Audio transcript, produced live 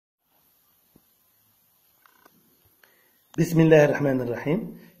Bismillah ar-Rahman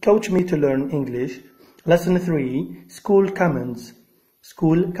ar-Rahim. Coach me to learn English. Lesson 3. School comments.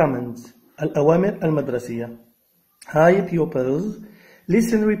 School comments. الاوامر المدرسية. Hi pupils.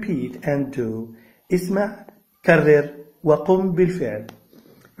 Listen, repeat and do. اسمع, كرر, وقم بالفعل.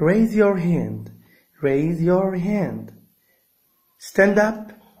 Raise your hand. Raise your hand. Stand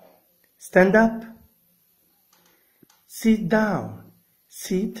up. Stand up. Sit down.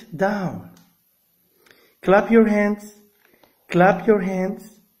 Sit down. Clap your hands. Clap your hands.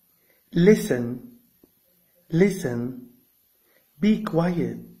 Listen. Listen. Be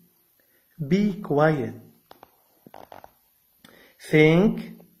quiet. Be quiet.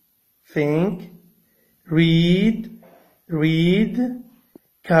 Think. Think. Read. Read.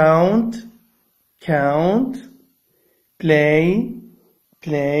 Count. Count. Play.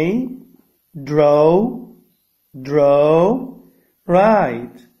 Play. Draw. Draw.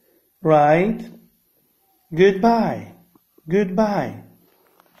 Write. Write. Goodbye. Goodbye.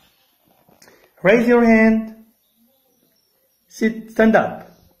 Raise your hand. Stand up.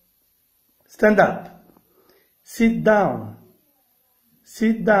 Stand up. Sit down.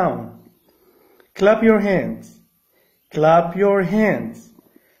 Sit down. Clap your hands. Clap your hands.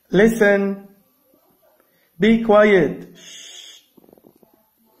 Listen. Be quiet. Shh.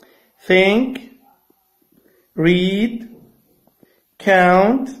 Think. Read.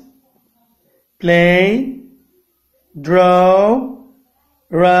 Count. Play. Draw.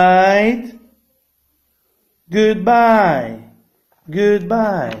 Write. Goodbye.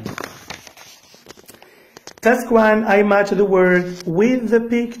 Goodbye. Task 1. I match the word with the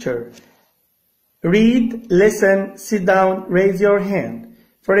picture. Read, listen, sit down, raise your hand.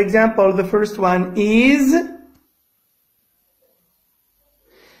 For example, the first one is,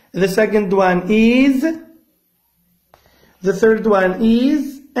 the second one is, the third one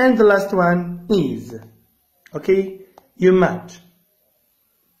is, and the last one is. Okay? You match.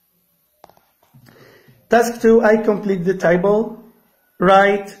 Task 2, I complete the table.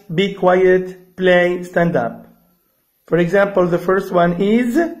 Write, be quiet, play, stand up. For example, the first one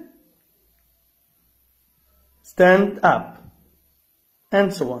is stand up,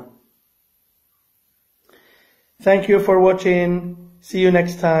 and so on. Thank you for watching. See you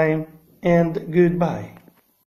next time, and goodbye.